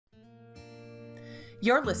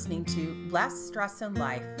You're listening to Less Stress in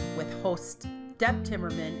Life with hosts Deb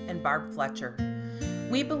Timmerman and Barb Fletcher.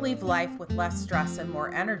 We believe life with less stress and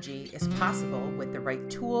more energy is possible with the right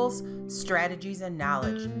tools, strategies, and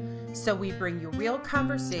knowledge. So we bring you real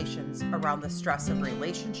conversations around the stress of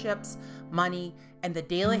relationships, money, and the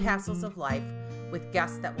daily hassles of life with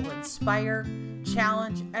guests that will inspire,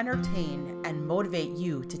 challenge, entertain, and motivate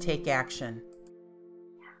you to take action.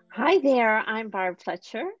 Hi there, I'm Barb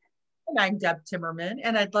Fletcher. And I'm Deb Timmerman,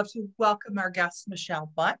 and I'd love to welcome our guest,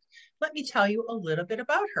 Michelle Butt. Let me tell you a little bit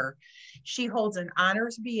about her. She holds an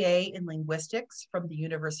honors BA in linguistics from the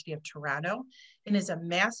University of Toronto and is a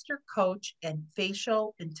master coach and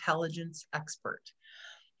facial intelligence expert.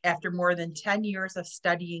 After more than 10 years of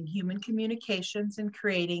studying human communications and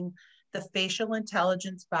creating the facial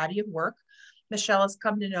intelligence body of work, Michelle has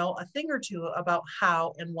come to know a thing or two about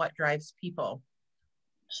how and what drives people.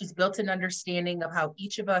 She's built an understanding of how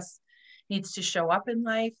each of us needs to show up in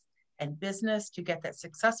life and business to get that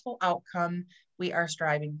successful outcome we are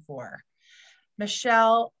striving for.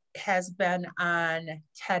 Michelle has been on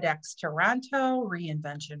TEDx Toronto,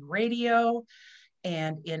 Reinvention Radio,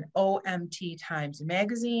 and in OMT Times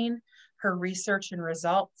Magazine. Her research and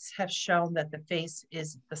results have shown that the face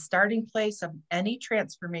is the starting place of any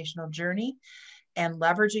transformational journey, and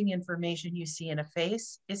leveraging information you see in a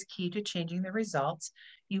face is key to changing the results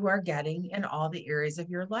you are getting in all the areas of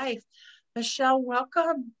your life. Michelle,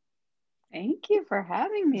 welcome. Thank you for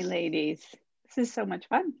having me, ladies. This is so much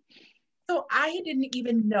fun. So I didn't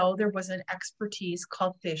even know there was an expertise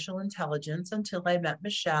called facial intelligence until I met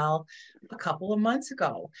Michelle a couple of months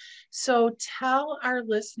ago. So tell our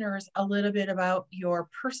listeners a little bit about your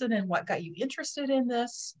person and what got you interested in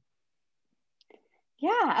this.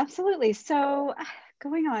 Yeah, absolutely. So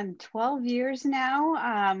going on 12 years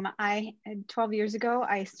now, 12 years ago,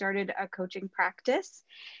 I started a coaching practice,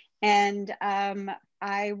 and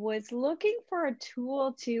I was looking for a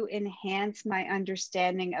tool to enhance my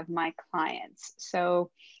understanding of my clients. So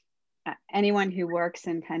anyone who works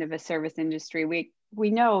in kind of a service industry, we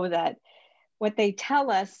know that what they tell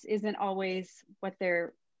us isn't always what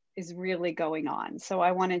there is really going on. So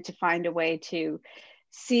I wanted to find a way to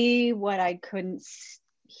see what I couldn't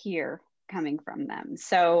hear coming from them.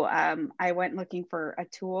 So I went looking for a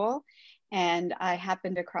tool, and I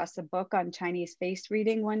happened across a book on Chinese face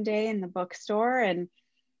reading one day in the bookstore, and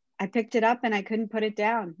I picked it up and I couldn't put it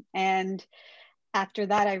down. And after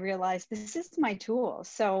that, I realized this is my tool.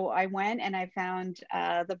 So I went and I found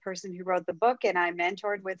the person who wrote the book, and I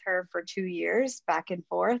mentored with her for 2 years back and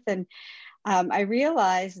forth. And I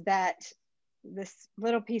realized that this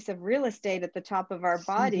little piece of real estate at the top of our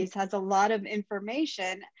bodies has a lot of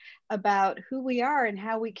information about who we are and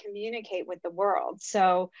how we communicate with the world.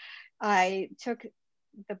 So I took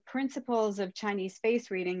the principles of Chinese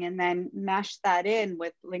face reading and then mashed that in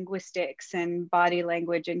with linguistics and body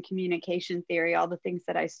language and communication theory, all the things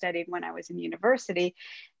that I studied when I was in university,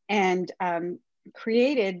 and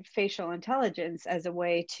created facial intelligence as a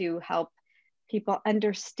way to help people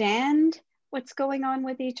understand what's going on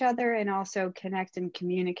with each other and also connect and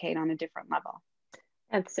communicate on a different level.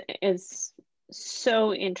 It's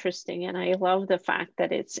so interesting, and I love the fact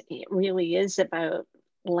that it really is about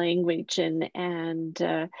language and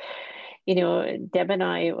you know, Deb and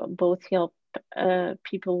I both help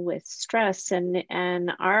people with stress,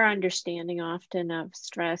 and our understanding often of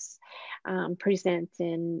stress presents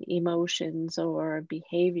in emotions or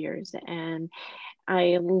behaviors. And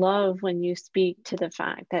I love when you speak to the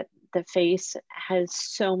fact that the face has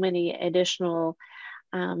so many additional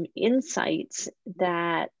insights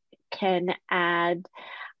that can add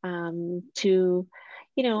to,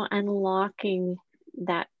 you know, unlocking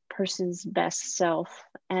that person's best self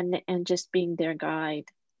and just being their guide.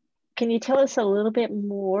 Can you tell us a little bit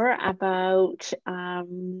more about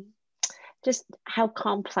just how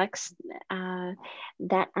complex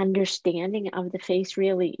that understanding of the face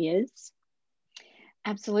really is?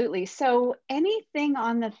 Absolutely. So anything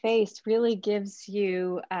on the face really gives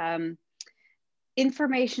you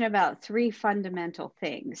information about three fundamental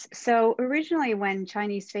things. So originally when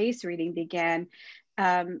Chinese face reading began,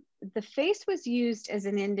 the face was used as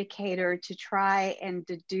an indicator to try and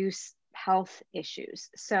deduce health issues.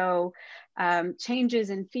 So changes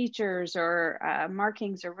in features or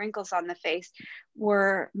markings or wrinkles on the face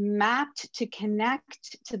were mapped to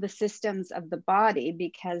connect to the systems of the body,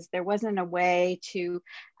 because there wasn't a way to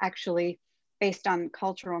actually, based on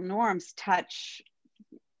cultural norms, touch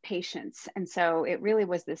patients. And so it really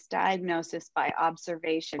was this diagnosis by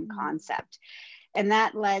observation concept. And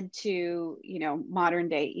that led to, you know, modern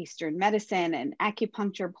day Eastern medicine and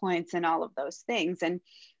acupuncture points and all of those things. And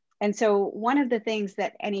And so one of the things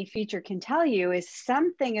that any feature can tell you is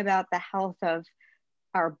something about the health of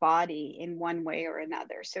our body in one way or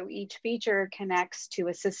another. So each feature connects to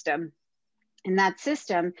a system, and that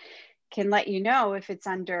system can let you know if it's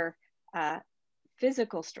under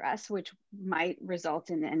physical stress, which might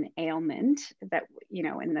result in an ailment that, you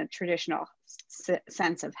know, in the traditional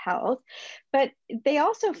sense of health. But they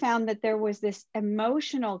also found that there was this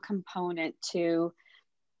emotional component to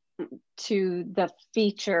the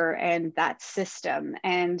feature and that system.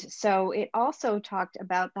 And so it also talked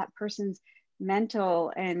about that person's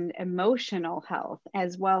mental and emotional health,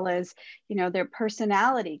 as well as, you know, their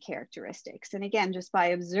personality characteristics. And again, just by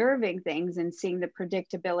observing things and seeing the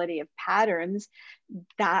predictability of patterns,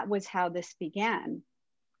 that was how this began.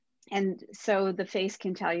 And so the face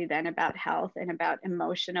can tell you then about health and about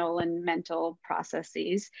emotional and mental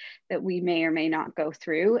processes that we may or may not go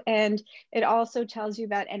through. And it also tells you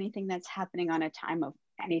about anything that's happening on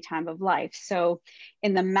any time of life. So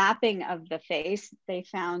in the mapping of the face, they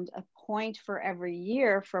found a point for every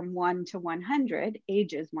year from 1 to 100,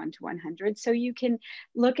 ages 1 to 100. So you can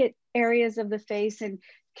look at areas of the face and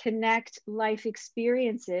connect life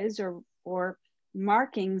experiences or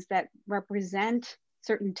markings that represent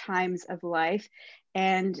certain times of life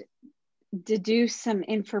and deduce some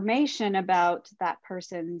information about that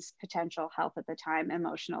person's potential health at the time,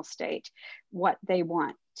 emotional state, what they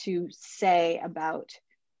want to say about,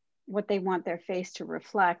 what they want their face to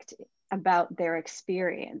reflect about their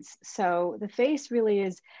experience. So the face really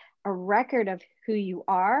is a record of who you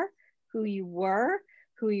are, who you were,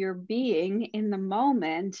 who you're being in the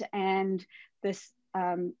moment. And this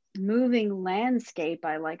moving landscape,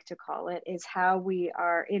 I like to call it, is how we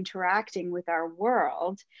are interacting with our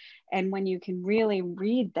world. And when you can really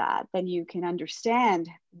read that, then you can understand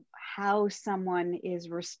how someone is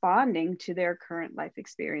responding to their current life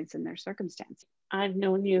experience and their circumstance. I've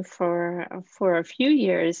known you for a few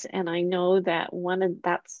years, and I know that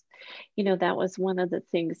that was one of the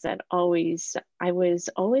things that I was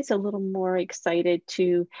always a little more excited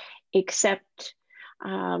to accept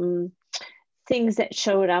things that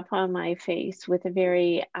showed up on my face with a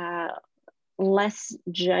very less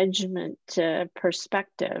judgment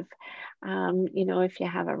perspective. If you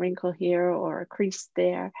have a wrinkle here or a crease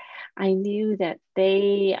there, I knew that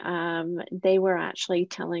they were actually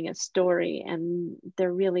telling a story, and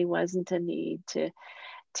there really wasn't a need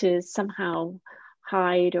to somehow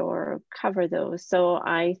hide or cover those. So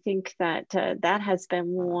I think that that has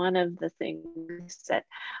been one of the things that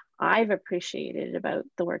I've appreciated about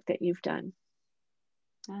the work that you've done.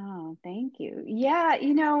 Oh, thank you. Yeah,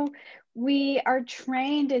 we are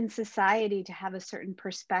trained in society to have a certain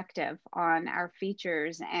perspective on our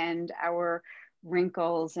features and our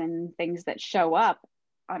wrinkles and things that show up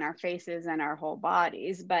on our faces and our whole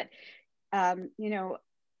bodies. But,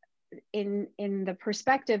 in the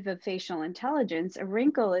perspective of facial intelligence, a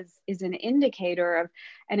wrinkle is an indicator of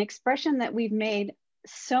an expression that we've made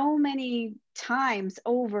so many times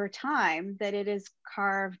over time that it has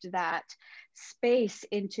carved that space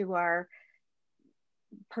into our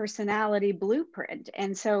personality blueprint.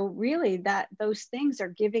 And so really those things are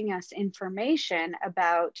giving us information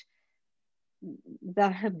about the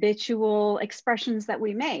habitual expressions that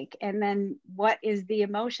we make, and then what is the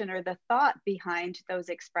emotion or the thought behind those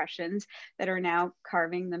expressions that are now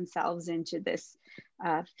carving themselves into this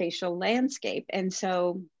facial landscape. And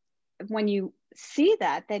so when you see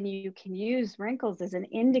that, then you can use wrinkles as an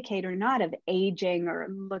indicator, not of aging or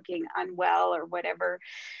looking unwell or whatever,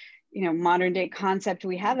 modern day concept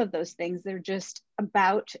we have of those things. They're just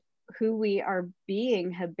about who we are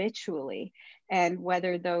being habitually, and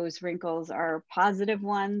whether those wrinkles are positive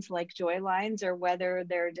ones like joy lines, or whether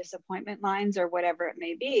they're disappointment lines, or whatever it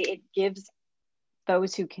may be. It gives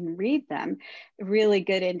those who can read them a really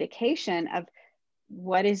good indication of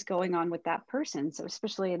what is going on with that person. So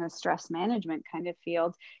especially in a stress management kind of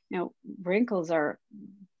field, wrinkles are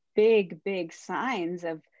big signs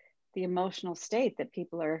of the emotional state that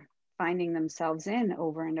people are finding themselves in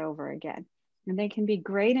over and over again. And they can be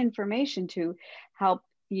great information to help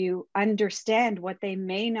you understand what they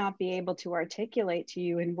may not be able to articulate to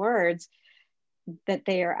you in words that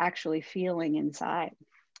they are actually feeling inside.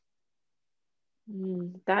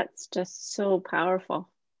 That's just so powerful.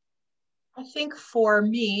 I think for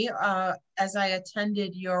me, as I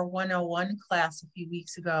attended your 101 class a few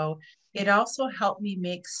weeks ago, it also helped me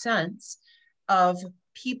make sense of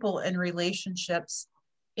people and relationships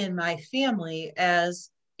in my family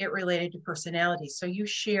as it related to personality. So you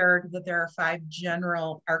shared that there are 5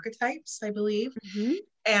 general archetypes, I believe,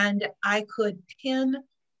 and I could pin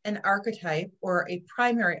an archetype or a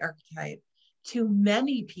primary archetype to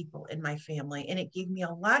many people in my family. And it gave me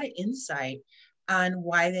a lot of insight on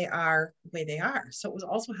why they are the way they are. So it was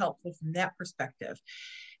also helpful from that perspective.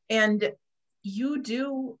 And you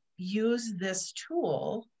do use this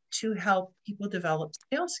tool to help people develop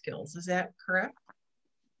sales skills. Is that correct?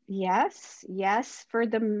 Yes, yes, for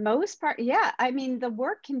the most part. Yeah, I mean, the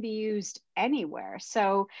work can be used anywhere.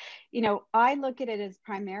 So, I look at it as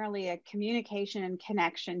primarily a communication and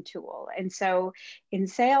connection tool. And so in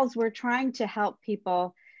sales, we're trying to help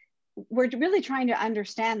people, we're really trying to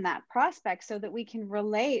understand that prospect so that we can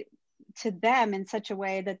relate to them in such a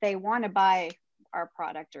way that they want to buy our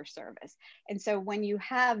product or service. And so when you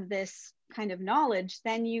have this kind of knowledge,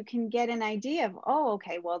 then you can get an idea of, oh,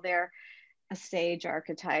 okay, well, they're a sage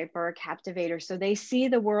archetype or a captivator. So they see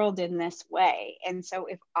the world in this way. And so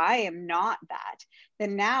if I am not that,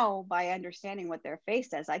 then now by understanding what their face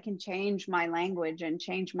says, I can change my language and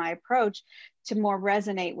change my approach to more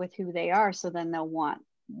resonate with who they are. So then they'll want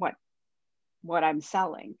what I'm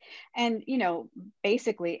selling. And,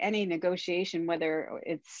 basically any negotiation, whether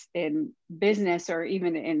it's in business or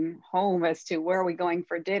even in home as to where are we going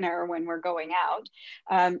for dinner when we're going out,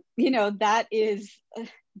 that is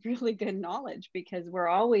really good knowledge because we're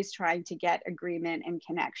always trying to get agreement and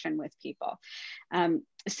connection with people.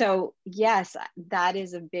 So yes, that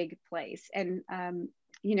is a big place. And,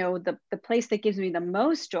 the place that gives me the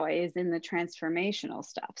most joy is in the transformational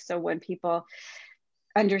stuff. So when people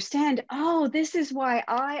understand, oh, this is why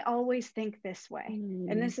I always think this way.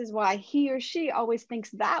 And this is why he or she always thinks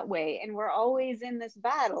that way. And we're always in this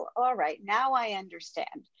battle. All right, now I understand.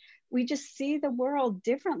 We just see the world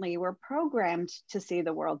differently. We're programmed to see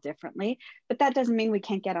the world differently, but that doesn't mean we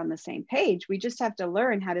can't get on the same page. We just have to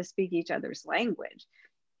learn how to speak each other's language.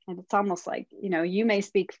 And it's almost like, you may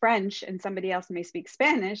speak French and somebody else may speak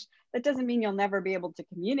Spanish. That doesn't mean you'll never be able to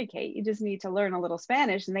communicate. You just need to learn a little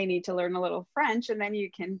Spanish and they need to learn a little French. And then you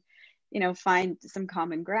can, find some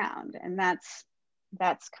common ground. And that's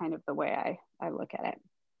kind of the way I look at it.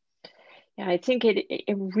 Yeah, I think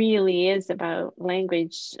it really is about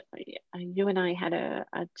language. You and I had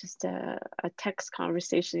just a text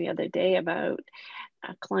conversation the other day about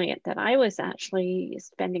a client that I was actually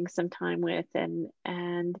spending some time with, and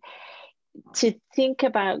to think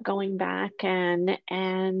about going back and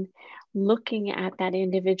looking at that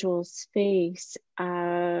individual's face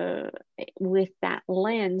with that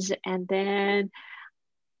lens, and then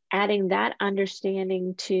adding that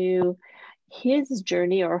understanding to his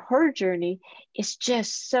journey or her journey is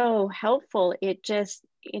just so helpful. It just,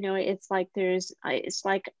 it's like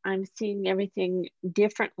I'm seeing everything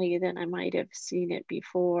differently than I might have seen it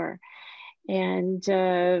before. And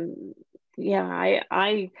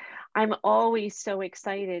I'm always so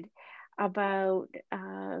excited about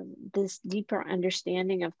this deeper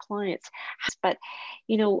understanding of clients. But,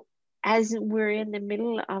 as we're in the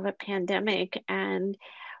middle of a pandemic and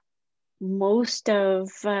most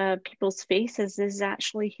of people's faces is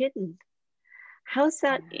actually hidden, how's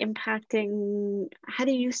that impacting? How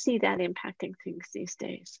do you see that impacting things these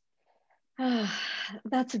days?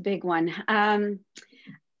 That's a big one.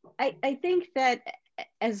 I think that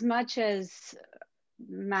as much as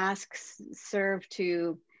masks serve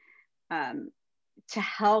to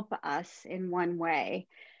help us in one way,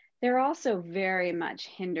 they're also very much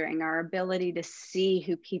hindering our ability to see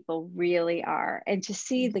who people really are and to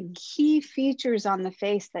see the key features on the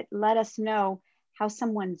face that let us know how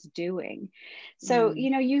someone's doing. So,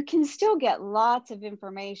 you can still get lots of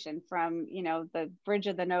information from, the bridge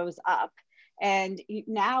of the nose up. And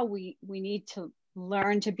now we need to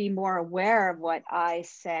learn to be more aware of what eyes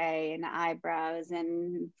say and eyebrows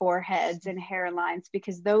and foreheads and hairlines,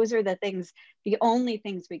 because those are the only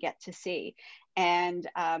things we get to see. And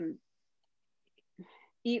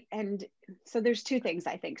so there's two things,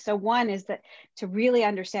 I think. So one is that to really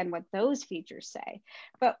understand what those features say,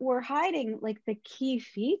 but we're hiding like the key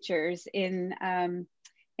features in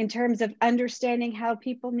terms of understanding how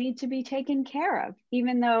people need to be taken care of,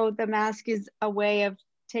 even though the mask is a way of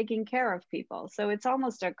taking care of people. So it's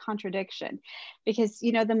almost a contradiction because,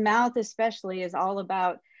 the mouth especially is all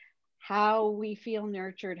about how we feel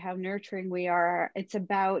nurtured, how nurturing we are. It's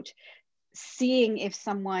about seeing if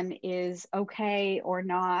someone is okay or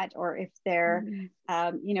not, or if they're,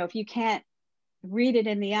 if you can't read it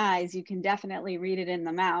in the eyes, you can definitely read it in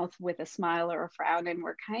the mouth with a smile or a frown. And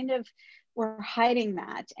we're hiding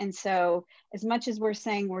that. And so as much as we're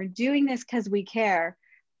saying we're doing this because we care,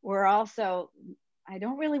 we're also, I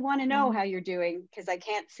don't really want to know how you're doing because I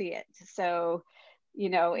can't see it. So,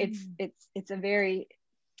 it's a very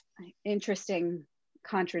interesting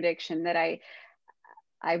contradiction that I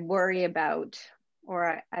worry about,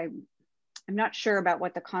 or I'm not sure about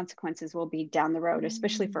what the consequences will be down the road,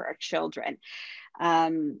 especially for our children.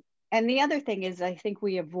 And the other thing is, I think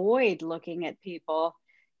we avoid looking at people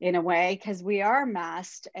in a way because we are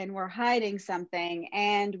masked and we're hiding something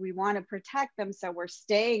and we want to protect them. So we're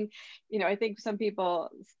staying, you know, I think some people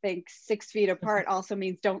think 6 feet apart also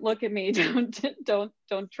means don't look at me,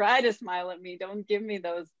 don't try to smile at me, don't give me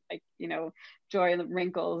those, like, you know, joy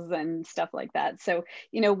wrinkles and stuff like that. So,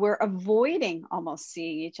 you know, we're avoiding almost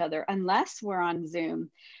seeing each other unless we're on Zoom.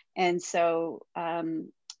 And so,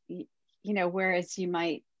 you know, whereas you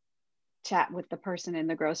might chat with the person in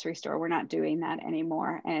the grocery store, we're not doing that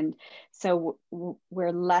anymore. And so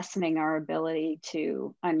we're lessening our ability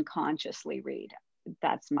to unconsciously read.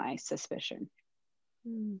 That's my suspicion.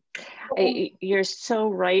 You're so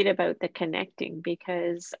right about the connecting,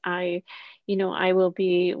 because we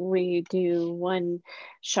do one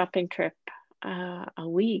shopping trip a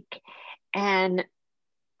week, and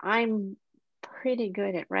I'm pretty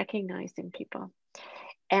good at recognizing people.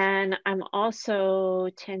 And I'm also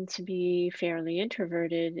tend to be fairly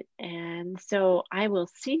introverted. And so I will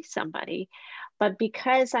see somebody, but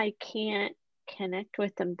because I can't connect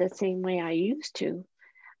with them the same way I used to,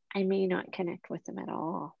 I may not connect with them at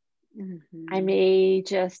all. I may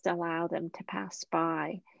just allow them to pass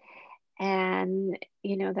by. And,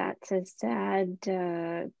 you know, that's a sad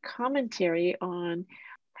commentary on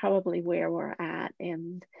probably where we're at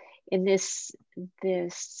in this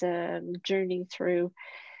journey through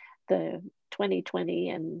the 2020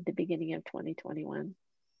 and the beginning of 2021.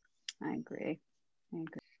 I agree.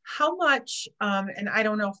 How much, and I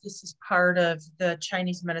don't know if this is part of the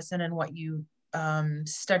Chinese medicine and what you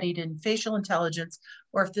studied in facial intelligence,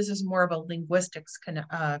 or if this is more of a linguistics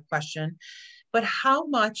question, but how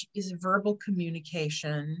much is verbal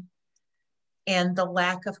communication and the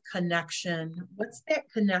lack of connection? What's that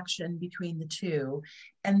connection between the two?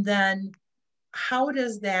 And then how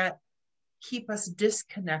does that keep us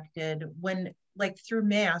disconnected when, like, through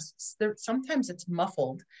masks, sometimes it's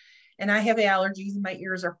muffled, and I have allergies and my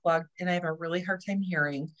ears are plugged and I have a really hard time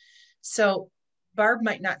hearing. So Barb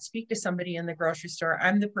might not speak to somebody in the grocery store.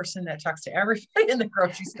 I'm the person that talks to everybody in the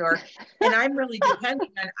grocery store, and I'm really depending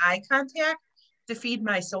on eye contact to feed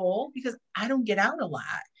my soul because I don't get out a lot.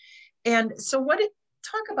 And so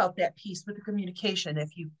talk about that piece with the communication,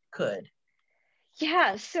 if you could.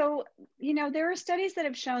 Yeah, so, you know, there are studies that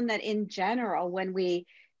have shown that in general, when we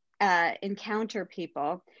encounter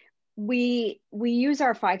people, we use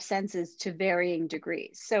our five senses to varying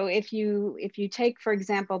degrees. So if you take, for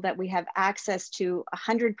example, that we have access to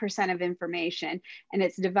 100% of information and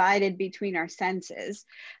it's divided between our senses,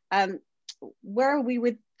 where we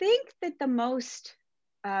would think that the most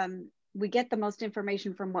we get the most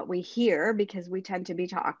information from what we hear, because we tend to be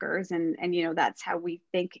talkers, and you know, that's how we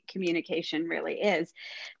think communication really is.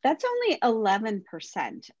 That's only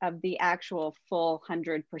 11% of the actual full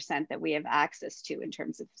 100% that we have access to in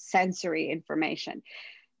terms of sensory information.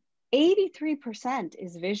 83%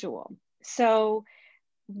 is visual. So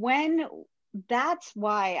that's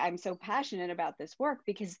why I'm so passionate about this work,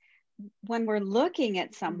 because when we're looking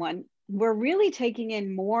at someone, we're really taking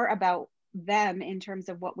in more about them in terms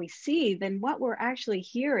of what we see than what we're actually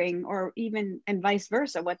hearing, or even, and vice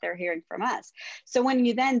versa, what they're hearing from us. So when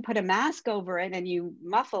you then put a mask over it and you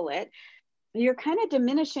muffle it, you're kind of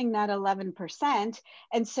diminishing that 11%.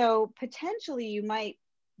 And so potentially you might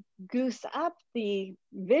goose up the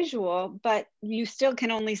visual, but you still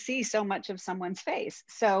can only see so much of someone's face.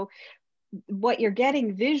 So what you're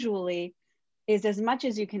getting visually is as much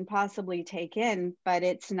as you can possibly take in, but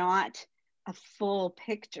it's not a full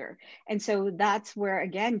picture. And so that's where,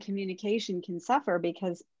 again, communication can suffer,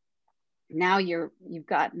 because now you've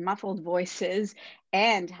got muffled voices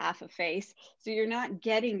and half a face, so you're not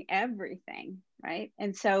getting everything, right?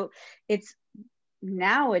 And so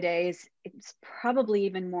nowadays it's probably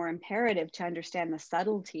even more imperative to understand the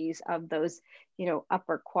subtleties of those, you know,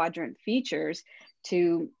 upper quadrant features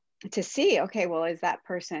to see, okay, well, is that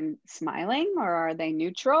person smiling, or are they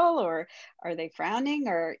neutral, or are they frowning,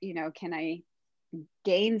 or, you know, can I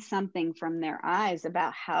gain something from their eyes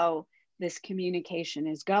about how this communication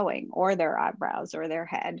is going, or their eyebrows, or their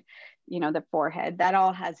head, you know, the forehead, that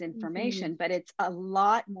all has information, but it's a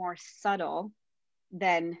lot more subtle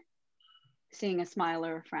than seeing a smile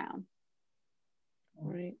or a frown.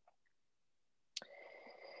 Right.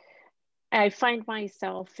 I find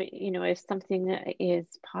myself, you know, if something is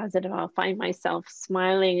positive, I'll find myself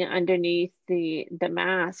smiling underneath the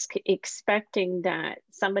mask, expecting that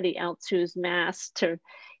somebody else who's masked to,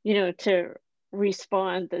 you know, to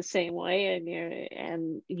respond the same way,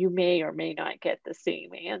 and you may or may not get the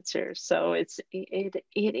same answer. So it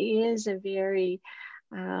is a very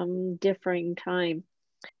differing time.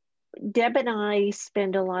 Deb and I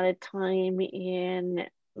spend a lot of time in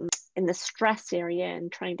the stress area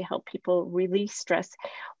and trying to help people release stress.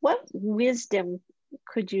 What wisdom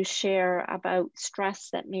could you share about stress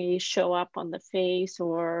that may show up on the face,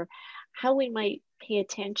 or how we might pay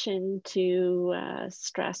attention to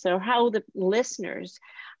stress, or how the listeners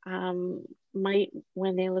might,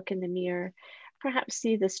 when they look in the mirror, perhaps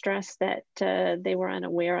see the stress that they were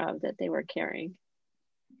unaware of that they were carrying?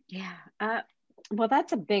 Yeah. Well,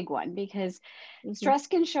 that's a big one, because stress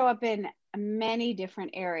can show up in many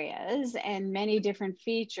different areas, and many different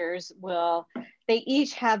features they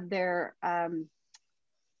each have their,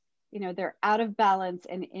 their out of balance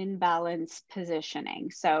and in balance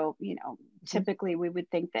positioning. So, typically we would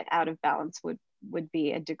think that out of balance would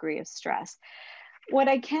be a degree of stress. What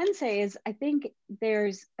I can say is, I think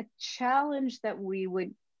there's a challenge that we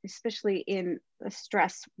would, especially in a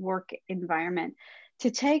stress work environment, to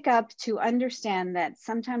take up, to understand that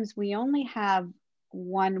sometimes we only have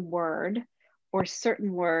one word or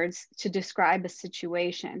certain words to describe a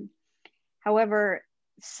situation. However,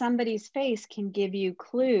 somebody's face can give you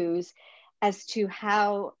clues as to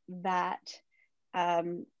how that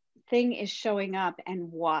thing is showing up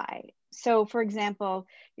and why. So for example,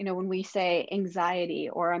 when we say anxiety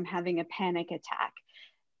or I'm having a panic attack,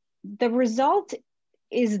 the result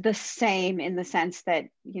is the same in the sense that,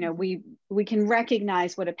 we can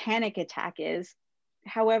recognize what a panic attack is.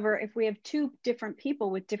 However, if we have two different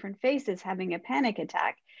people with different faces having a panic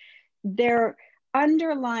attack, their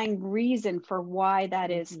underlying reason for why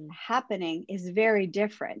that is happening is very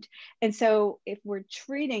different. And so if we're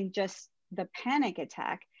treating just the panic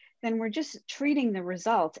attack, then we're just treating the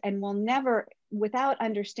results, and we'll never, without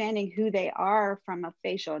understanding who they are from a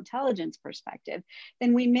facial intelligence perspective,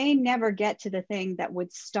 then we may never get to the thing that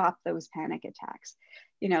would stop those panic attacks.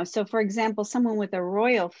 So for example, someone with a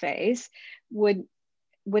royal face would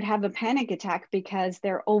have a panic attack because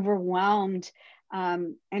they're overwhelmed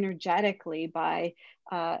energetically by,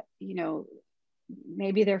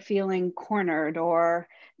 maybe they're feeling cornered, or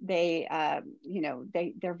they're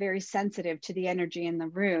very sensitive to the energy in the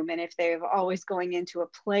room. And if they're always going into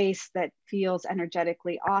a place that feels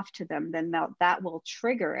energetically off to them, then that will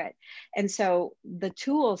trigger it. And so the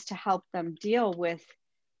tools to help them deal with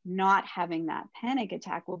not having that panic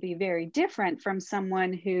attack will be very different from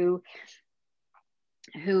someone who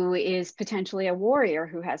is potentially a warrior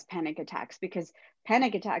who has panic attacks, because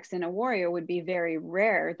panic attacks in a warrior would be very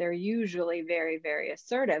rare. They're usually very, very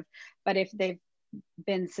assertive. But if they've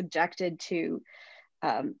been subjected to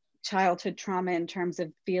childhood trauma in terms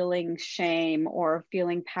of feeling shame or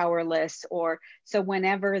feeling powerless, or so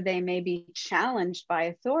whenever they may be challenged by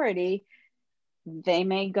authority, they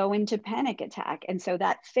may go into panic attack. And so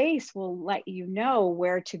that face will let you know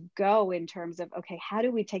where to go in terms of, okay, how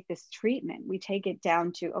do we take this treatment? We take it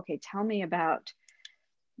down to, okay, tell me about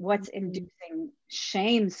what's inducing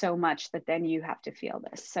shame so much that then you have to feel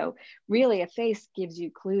this. So really a face gives you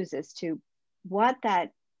clues as to what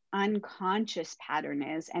that unconscious pattern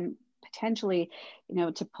is, and potentially,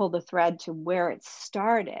 to pull the thread to where it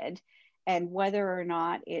started and whether or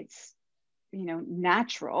not it's,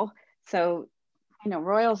 natural. So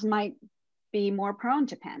royals might be more prone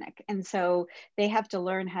to panic. And so they have to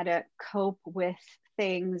learn how to cope with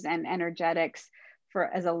things and energetics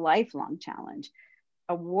as a lifelong challenge.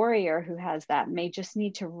 A warrior who has that may just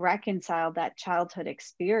need to reconcile that childhood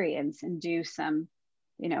experience and do some,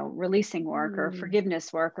 releasing work or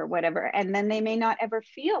forgiveness work or whatever. And then they may not ever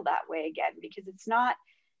feel that way again, because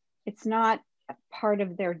it's not a part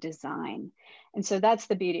of their design. And so that's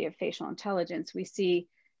the beauty of facial intelligence. We see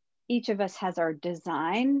each of us has our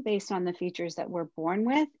design based on the features that we're born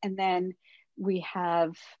with. And then we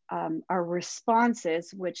have our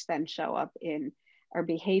responses, which then show up in our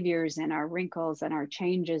behaviors and our wrinkles and our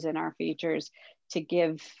changes in our features, to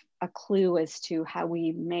give a clue as to how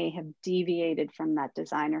we may have deviated from that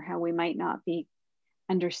design, or how we might not be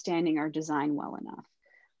understanding our design well enough.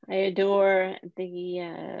 I adore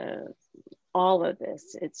all of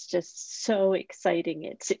this. It's just so exciting.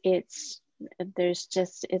 It's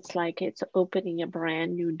like it's opening a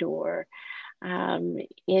brand new door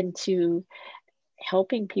into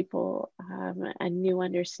helping people a new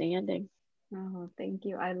understanding. Oh, thank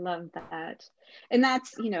you. I love that. And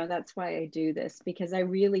that's why I do this, because I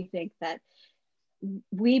really think that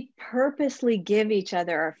we purposely give each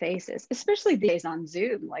other our faces, especially these days on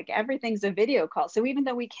Zoom. Like everything's a video call. So even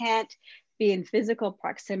though we can't be in physical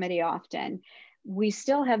proximity often, we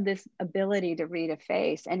still have this ability to read a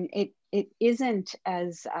face. And it isn't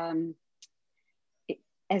as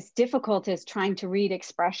as difficult as trying to read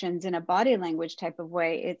expressions in a body language type of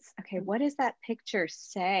way. It's okay, what does that picture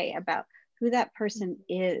say about who that person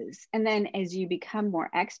is? And then as you become more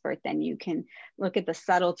expert, then you can look at the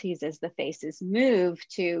subtleties as the faces move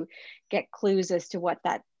to get clues as to what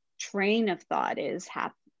that train of thought is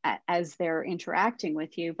as they're interacting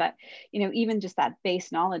with you. But, you know, even just that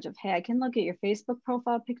base knowledge of, hey, I can look at your Facebook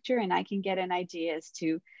profile picture and I can get an idea as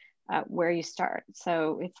to where you start.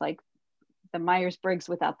 So it's like the Myers-Briggs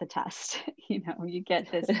without the test. You know, you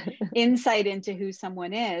get this insight into who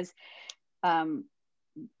someone is.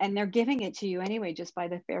 And they're giving it to you anyway, just by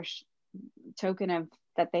the fair token of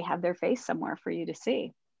that they have their face somewhere for you to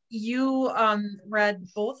see. You read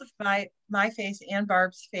both of my face and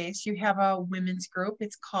Barb's face. You have a women's group.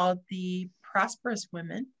 It's called the Prosperous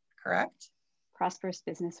Women, correct? Prosperous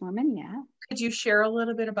Businesswomen, yeah. Could you share a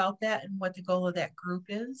little bit about that and what the goal of that group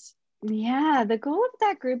is? Yeah, the goal of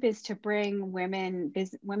that group is to bring women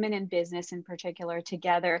in business in particular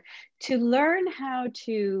together to learn how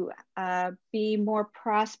to be more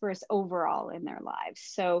prosperous overall in their lives.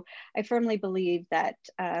 So I firmly believe that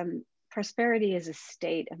prosperity is a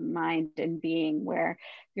state of mind and being where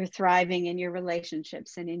you're thriving in your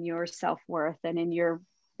relationships and in your self-worth and in your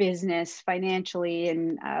business financially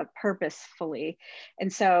and purposefully.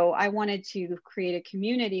 And so I wanted to create a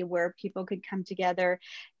community where people could come together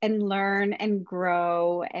and learn and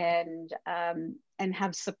grow and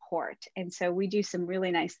have support. And so we do some really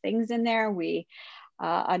nice things in there. We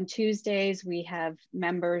on Tuesdays, we have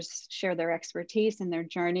members share their expertise and their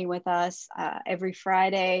journey with us. Every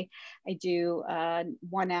Friday, I do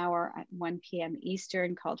 1 hour at 1 p.m.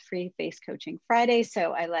 Eastern called Free Face Coaching Friday.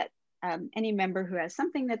 So I let any member who has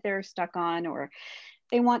something that they're stuck on or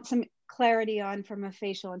they want some clarity on from a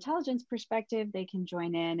facial intelligence perspective, they can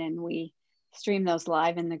join in and we stream those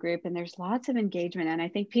live in the group. And there's lots of engagement. And I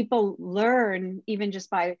think people learn even just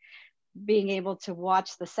by being able to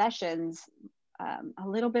watch the sessions a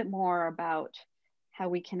little bit more about how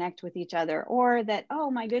we connect with each other, or that, oh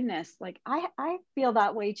my goodness, like I feel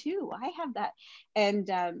that way too. I have that. And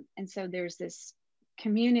so there's this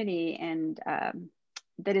community and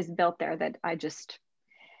that is built there that I'm just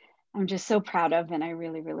so proud of, and I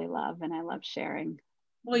really, really love, and I love sharing.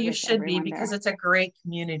 Well, you should be, because it's a great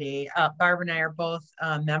community. Barb and I are both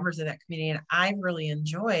members of that community, and I've really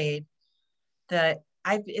enjoyed that.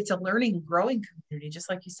 It's a learning, growing community, just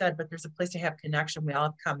like you said, but there's a place to have connection. We all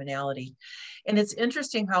have commonality. And it's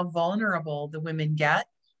interesting how vulnerable the women get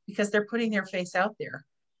because they're putting their face out there.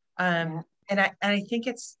 And I think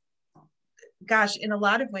it's, gosh, in a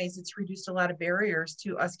lot of ways, it's reduced a lot of barriers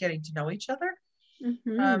to us getting to know each other.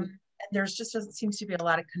 Mm-hmm. And there's just seems to be a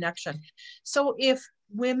lot of connection. So if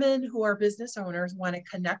women who are business owners want to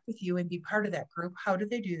connect with you and be part of that group, how do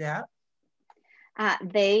they do that?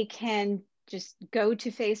 They can just go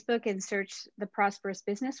to Facebook and search the Prosperous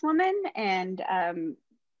Businesswoman and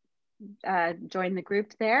join the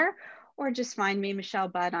group there, or just find me, Michelle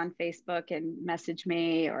Budd, on Facebook and message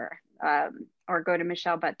me, or go to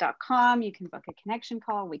michellebudd.com. You can book a connection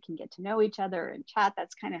call. We can get to know each other and chat.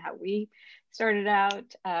 That's kind of how we started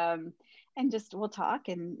out. And just we'll talk.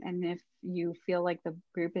 And if you feel like the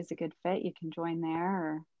group is a good fit, you can join there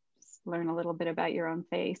or just learn a little bit about your own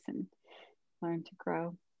face and learn to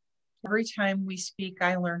grow. Every time we speak,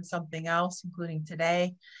 I learn something else, including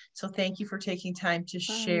today. So thank you for taking time to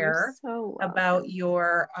share about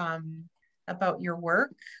your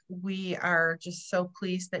work. We are just so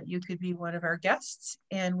pleased that you could be one of our guests,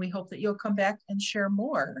 and we hope that you'll come back and share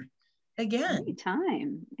more again.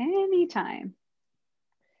 Anytime.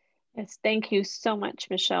 Yes, thank you so much,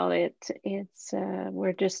 Michelle. It's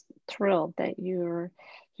we're just thrilled that you're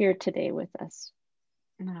here today with us.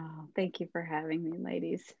 Oh, thank you for having me,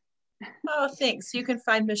 ladies. Oh, thanks. You can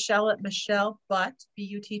find Michelle at michellebutt,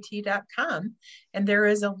 butt.com. And there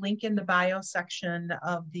is a link in the bio section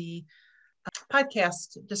of the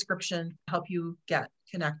podcast description to help you get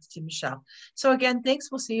connected to Michelle. So again, thanks.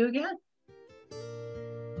 We'll see you again.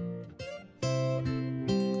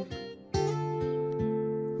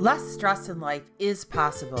 Less stress in life is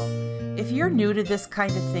possible. If you're new to this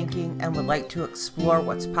kind of thinking and would like to explore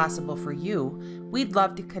what's possible for you, we'd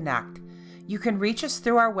love to connect. You can reach us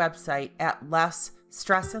through our website at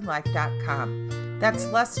lessstressinlife.com. That's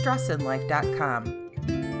lessstressinlife.com.